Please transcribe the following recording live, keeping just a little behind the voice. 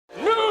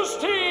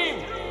this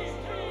team,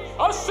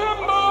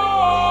 assemble!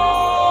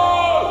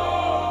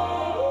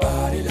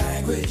 Body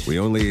language. We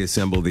only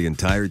assemble the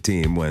entire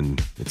team when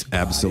it's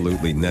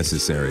absolutely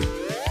necessary.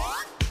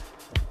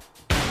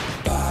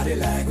 Body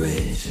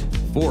language.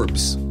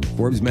 Forbes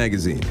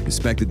magazine,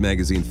 respected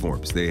magazine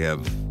Forbes. They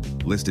have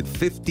listed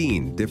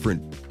 15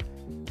 different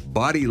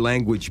body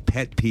language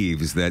pet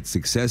peeves that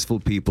successful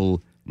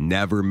people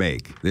never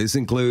make. This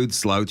includes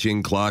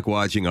slouching, clock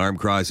watching, arm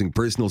crossing,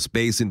 personal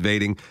space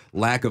invading,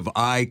 lack of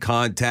eye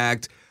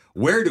contact.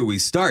 Where do we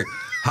start?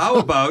 How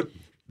about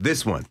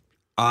this one?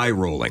 Eye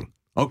rolling.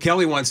 Oh,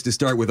 Kelly wants to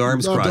start with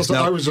arms crossed.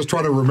 I was just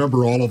trying to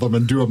remember all of them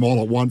and do them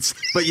all at once.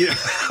 But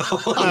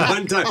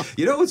one time.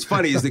 You know what's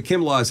funny is that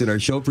Kim Lawson, our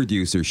show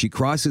producer, she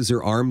crosses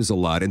her arms a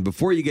lot. And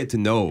before you get to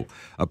know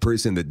a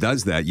person that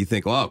does that, you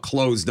think, oh,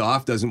 closed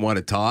off, doesn't want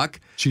to talk.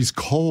 She's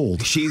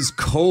cold. She's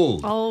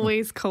cold.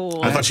 Always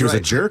cold. I thought she was a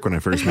jerk when I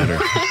first met her.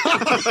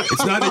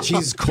 It's not that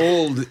she's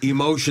cold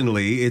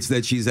emotionally. It's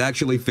that she's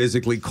actually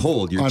physically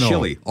cold. You're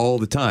chilly all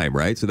the time,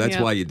 right? So that's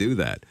why you do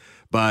that.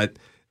 But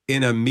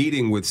in a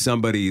meeting with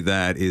somebody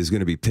that is going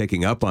to be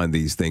picking up on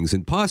these things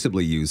and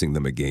possibly using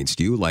them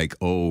against you, like,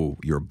 oh,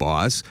 your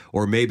boss,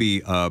 or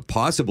maybe a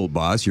possible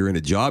boss, you're in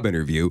a job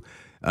interview,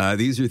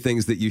 these are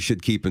things that you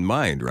should keep in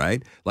mind,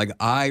 right? Like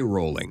eye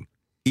rolling,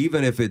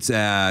 even if it's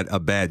at a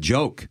bad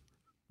joke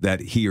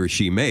that he or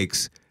she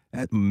makes,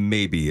 that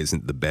maybe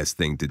isn't the best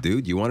thing to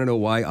do. Do you want to know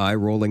why eye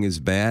rolling is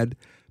bad?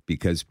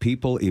 Because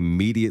people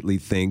immediately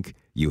think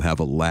you have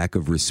a lack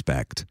of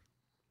respect.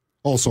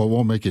 Also, it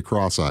won't make you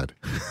cross-eyed.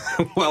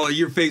 Well,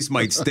 your face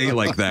might stay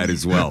like that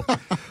as well.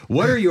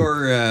 What are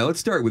your, let's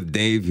start with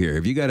Dave here.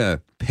 Have you got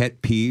a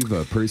pet peeve,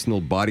 a personal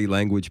body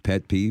language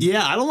pet peeve?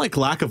 Yeah, I don't like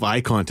lack of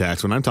eye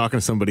contact. When I'm talking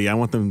to somebody, I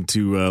want them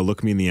to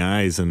look me in the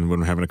eyes and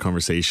when we're having a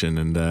conversation.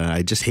 And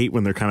I just hate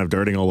when they're kind of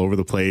darting all over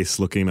the place,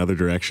 looking in other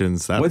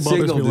directions. That what bothers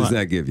signal me a lot. does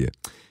that give you?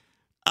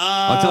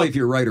 I'll tell you if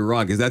you're right or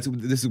wrong, because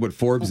this is what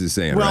Forbes is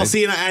saying. Well, right?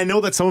 see, and I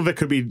know that some of it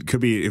could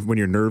be when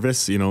you're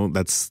nervous. You know,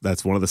 that's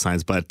one of the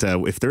signs. But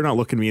if they're not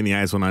looking me in the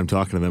eyes when I'm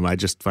talking to them, I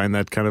just find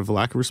that kind of a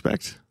lack of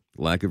respect.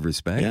 Lack of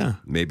respect? Yeah.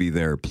 Maybe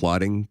they're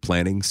plotting,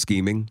 planning,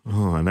 scheming.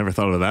 Oh, I never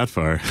thought of it that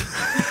far.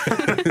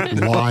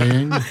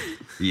 Lying.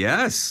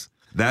 Yes.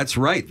 That's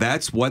right.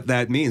 That's what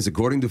that means.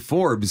 According to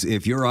Forbes,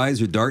 if your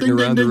eyes are darting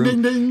around the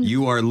room,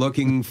 you are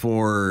looking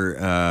for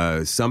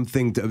a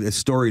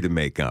story to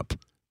make up.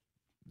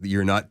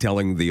 You're not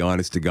telling the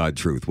honest to God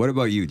truth. What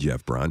about you,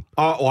 Jeff Braun?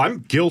 Well, I'm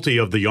guilty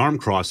of the arm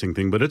crossing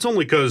thing, but it's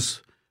only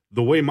because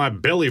the way my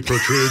belly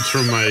protrudes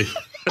from my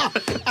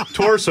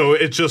torso,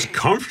 it's just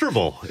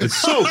comfortable. It's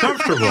so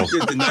comfortable.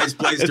 It's a nice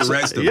place to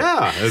rest them.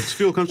 Yeah, it's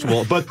feel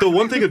comfortable. But the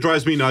one thing that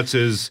drives me nuts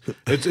is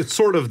it's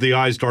sort of the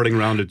eyes darting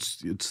around.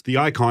 It's the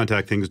eye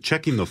contact thing. It's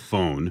checking the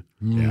phone.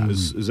 Yeah.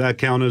 Does that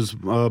count as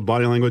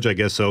body language? I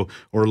guess so.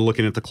 Or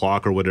looking at the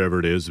clock or whatever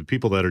it is.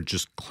 People that are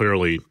just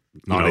clearly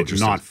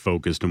not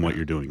focused on what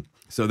you're doing.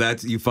 So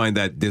you find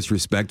that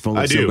disrespectful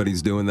if I do.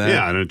 somebody's doing that?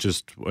 Yeah,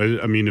 and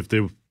I mean, if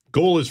the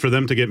goal is for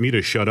them to get me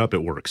to shut up,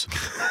 it works.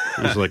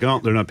 It's like, oh,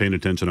 they're not paying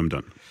attention, I'm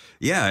done.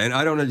 Yeah, and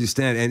I don't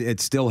understand, and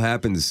it still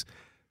happens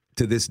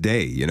to this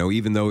day,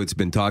 even though it's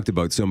been talked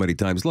about so many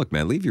times. Look,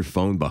 man, leave your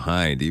phone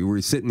behind. You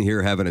were sitting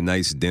here having a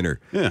nice dinner.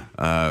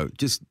 Yeah.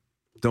 Just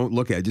don't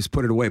look at it. Just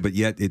put it away, but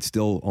yet it's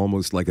still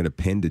almost like an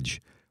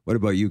appendage. What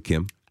about you,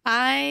 Kim?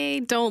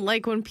 I don't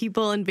like when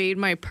people invade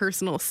my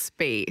personal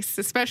space,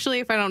 especially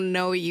if I don't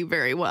know you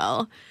very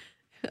well.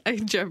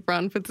 Jeff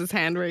Braun puts his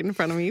hand right in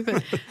front of me.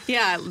 But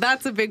yeah,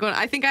 that's a big one.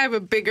 I think I have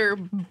a bigger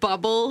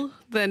bubble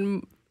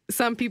than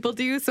some people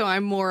do, so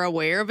I'm more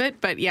aware of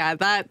it. But yeah,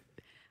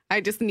 I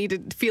just need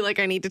to feel like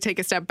I need to take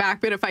a step back.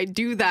 But if I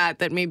do that,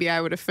 then maybe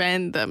I would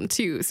offend them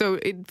too. So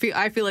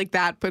I feel like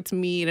that puts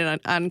me in an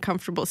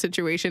uncomfortable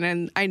situation.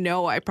 And I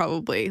know I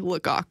probably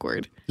look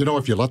awkward.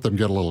 If you let them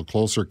get a little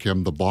closer,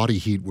 Kim, the body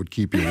heat would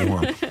keep you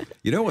warm.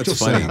 You know what's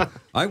funny?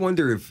 I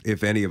wonder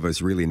if any of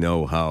us really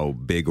know how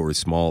big or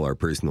small our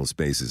personal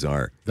spaces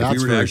are. That's if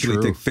we were to very actually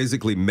true.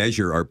 physically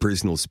measure our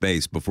personal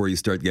space before you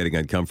start getting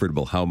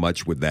uncomfortable, how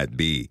much would that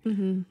be?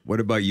 Mm-hmm. What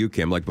about you,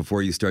 Kim? Like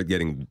before you start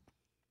getting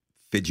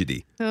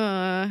fidgety?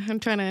 I'm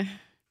trying to...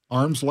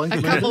 Arm's length?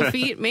 A couple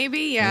feet, maybe,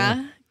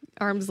 yeah.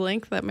 Arm's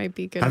length, that might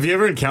be good. Have you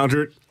ever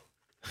encountered...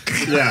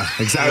 Yeah,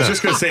 exactly. I was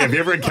just going to say, have you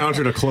ever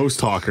encountered a close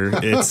talker?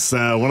 It's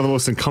one of the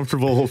most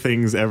uncomfortable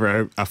things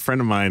ever. A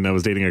friend of mine, I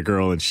was dating a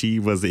girl, and she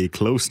was a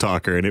close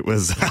talker, and it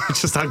was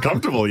just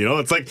uncomfortable,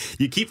 It's like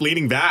you keep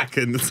leaning back,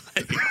 and it's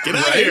like, get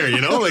out of here,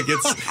 Like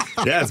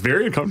it's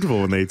very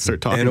uncomfortable when they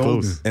start talking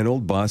close. An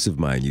old boss of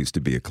mine used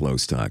to be a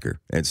close talker,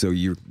 and so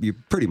you're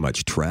pretty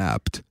much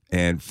trapped.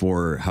 And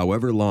for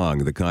however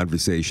long the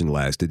conversation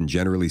lasted, and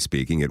generally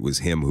speaking, it was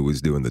him who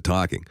was doing the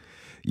talking.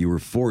 You were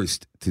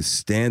forced to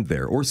stand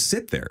there or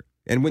sit there.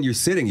 And when you're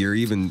sitting, you're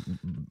even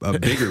a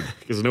bigger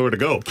because there's nowhere to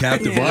go.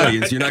 Captive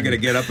audience. You're not going to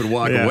get up and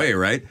walk away,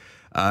 right?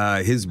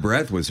 His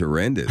breath was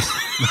horrendous.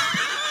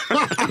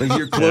 Like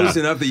you're close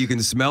enough that you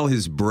can smell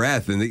his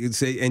breath, and you'd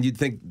say, and you'd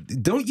think,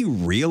 don't you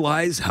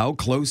realize how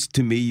close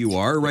to me you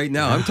are right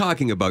now? I'm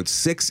talking about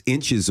 6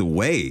 inches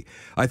away.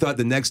 I thought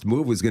the next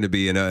move was going to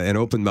be an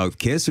open mouth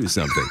kiss or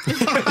something.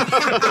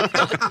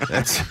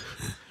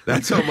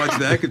 That's how much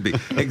that could be.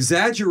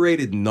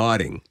 Exaggerated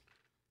nodding.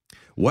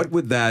 What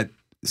would that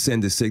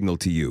send a signal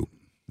to you?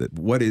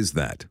 What is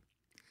that?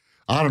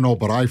 I don't know,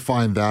 but I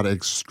find that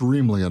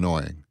extremely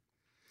annoying.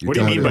 What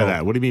do you mean by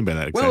that? What do you mean by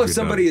that? Well, if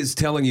somebody is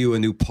telling you a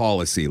new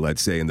policy,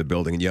 let's say in the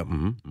building,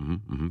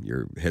 and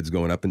your head's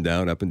going up and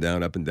down, up and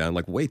down, up and down,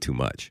 like way too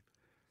much.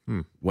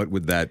 What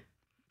would that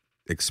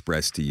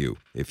express to you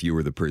if you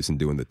were the person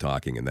doing the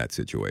talking in that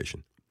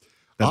situation?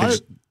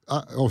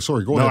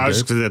 Sorry, go ahead. No, I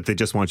was Dave. just that they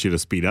just want you to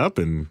speed up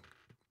and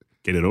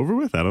get it over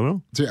with. I don't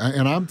know. See,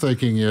 and I'm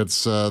thinking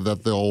it's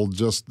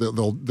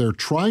that they're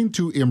trying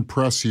to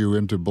impress you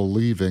into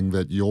believing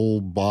that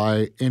you'll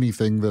buy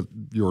anything that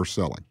you're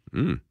selling.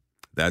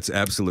 That's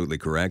absolutely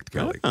correct,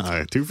 Kelly.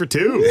 2 for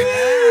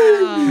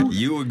 2.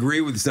 You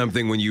agree with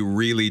something when you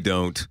really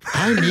don't.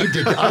 I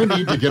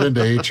need to get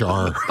into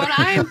HR. But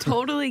I am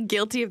totally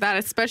guilty of that,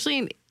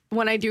 especially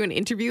when I do an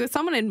interview with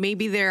someone and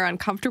maybe they're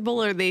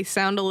uncomfortable or they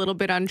sound a little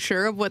bit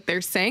unsure of what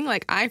they're saying.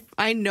 Like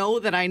I know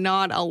that I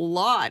nod a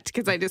lot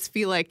because I just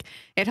feel like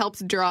it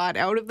helps draw it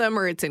out of them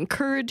or it's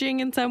encouraging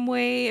in some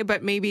way.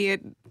 But maybe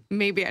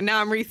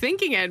now I'm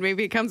rethinking it.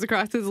 Maybe it comes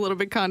across as a little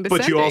bit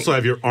condescending. But you also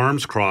have your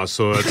arms crossed,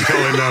 so it's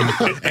telling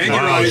them. And your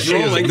eyes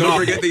rolling. Don't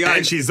forget the eyes.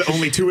 And she's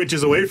only 2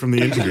 inches away from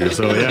the interview,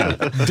 so yeah.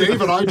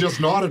 David, I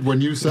just nodded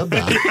when you said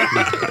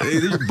that.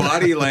 These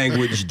body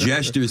language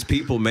gestures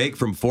people make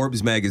from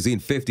Forbes magazine,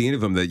 15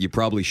 of them that you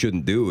probably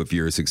shouldn't do if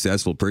you're a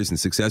successful person.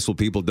 Successful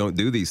people don't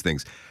do these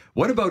things.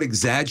 What about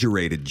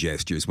exaggerated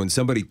gestures when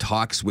somebody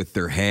talks with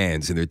their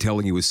hands and they're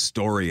telling you a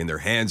story and their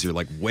hands are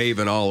like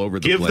waving all over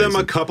the place? Give them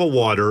a cup of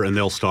water and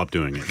they'll stop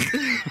doing it.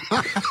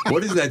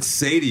 What does that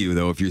say to you,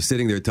 though, if you're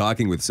sitting there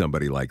talking with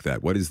somebody like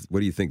that? What do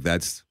you think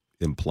that's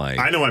implying?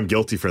 I know I'm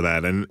guilty for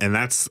that, and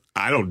that's,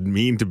 I don't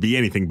mean to be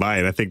anything by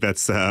it. I think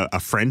that's a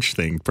French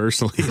thing,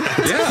 personally.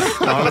 Yeah.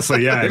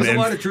 Honestly, yeah. There's a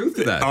lot of truth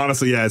to that.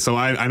 Honestly, yeah. So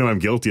I know I'm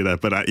guilty of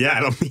that, but I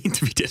don't mean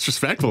to be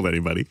disrespectful to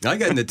anybody. I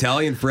got an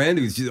Italian friend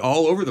who's just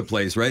all over the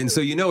place, right? And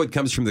so it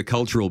comes from the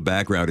cultural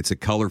background. It's a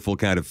colorful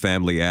kind of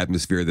family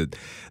atmosphere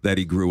that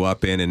he grew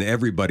up in, and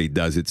everybody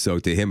does it. So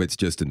to him, it's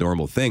just a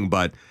normal thing.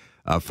 But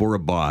for a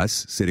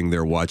boss sitting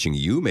there watching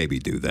you maybe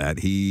do that,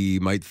 he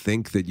might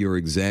think that you're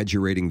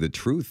exaggerating the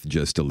truth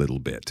just a little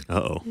bit.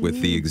 Uh-oh.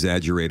 With the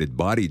exaggerated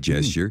body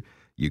gesture,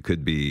 you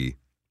could be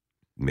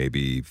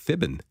maybe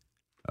fibbing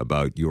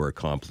about your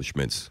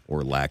accomplishments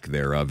or lack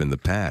thereof in the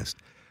past.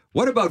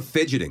 What about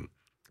fidgeting?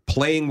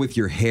 Playing with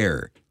your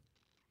hair?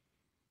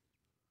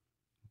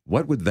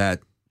 What would that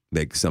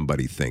make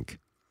somebody think?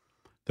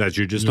 That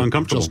you're just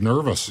uncomfortable. Just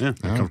nervous. Yeah,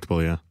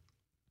 uncomfortable, yeah.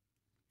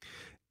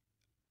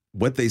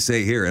 What they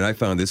say here, and I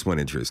found this one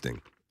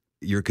interesting,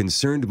 you're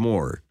concerned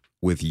more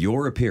with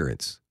your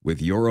appearance,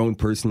 with your own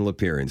personal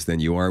appearance, than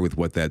you are with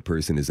what that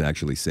person is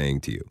actually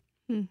saying to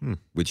you,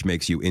 which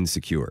makes you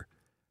insecure,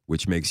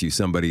 which makes you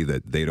somebody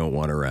that they don't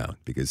want around,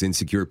 because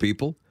insecure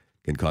people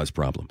can cause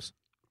problems.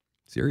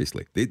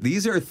 Seriously.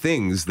 These are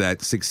things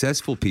that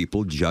successful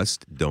people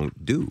just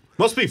don't do.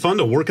 Must be fun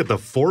to work at the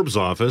Forbes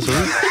office,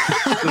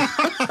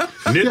 huh?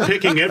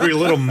 Nitpicking every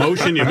little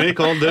motion you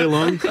make all day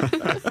long.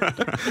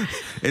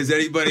 Has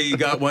anybody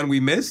got one we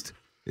missed?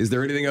 Is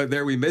there anything out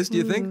there we missed, do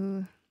you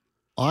think?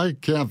 I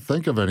can't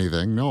think of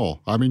anything, no.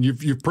 I mean,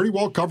 you've pretty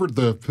well covered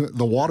the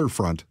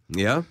waterfront.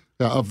 Yeah?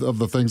 Of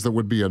the things that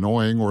would be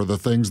annoying or the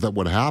things that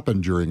would happen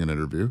during an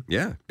interview.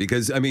 Yeah,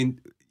 because, I mean,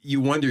 you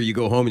wonder, you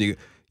go home and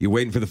you're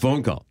waiting for the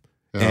phone call.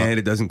 Yeah. And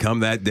it doesn't come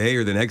that day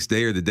or the next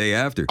day or the day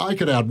after. I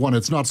could add one.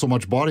 It's not so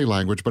much body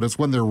language, but it's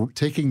when they're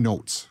taking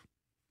notes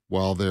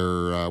while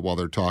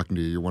they're talking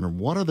to you. You're wondering,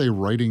 what are they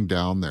writing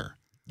down there?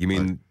 You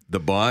mean the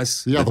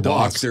boss? Yeah, the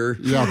doctor?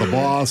 Boss. Yeah, the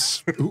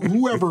boss.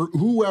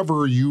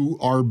 Whoever you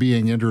are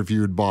being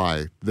interviewed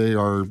by, they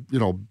are,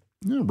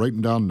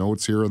 writing down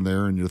notes here and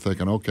there, and you're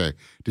thinking, okay,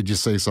 did you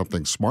say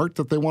something smart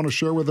that they want to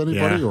share with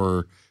anybody,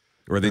 or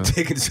are they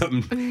taking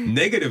something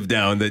negative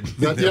down that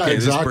exactly.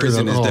 This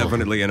person is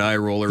definitely an eye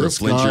roller or a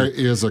flincher? This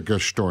guy is a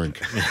gestoink.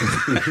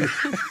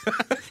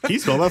 Can you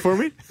spell that for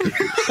me?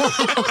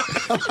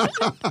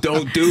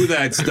 Don't do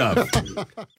that stuff.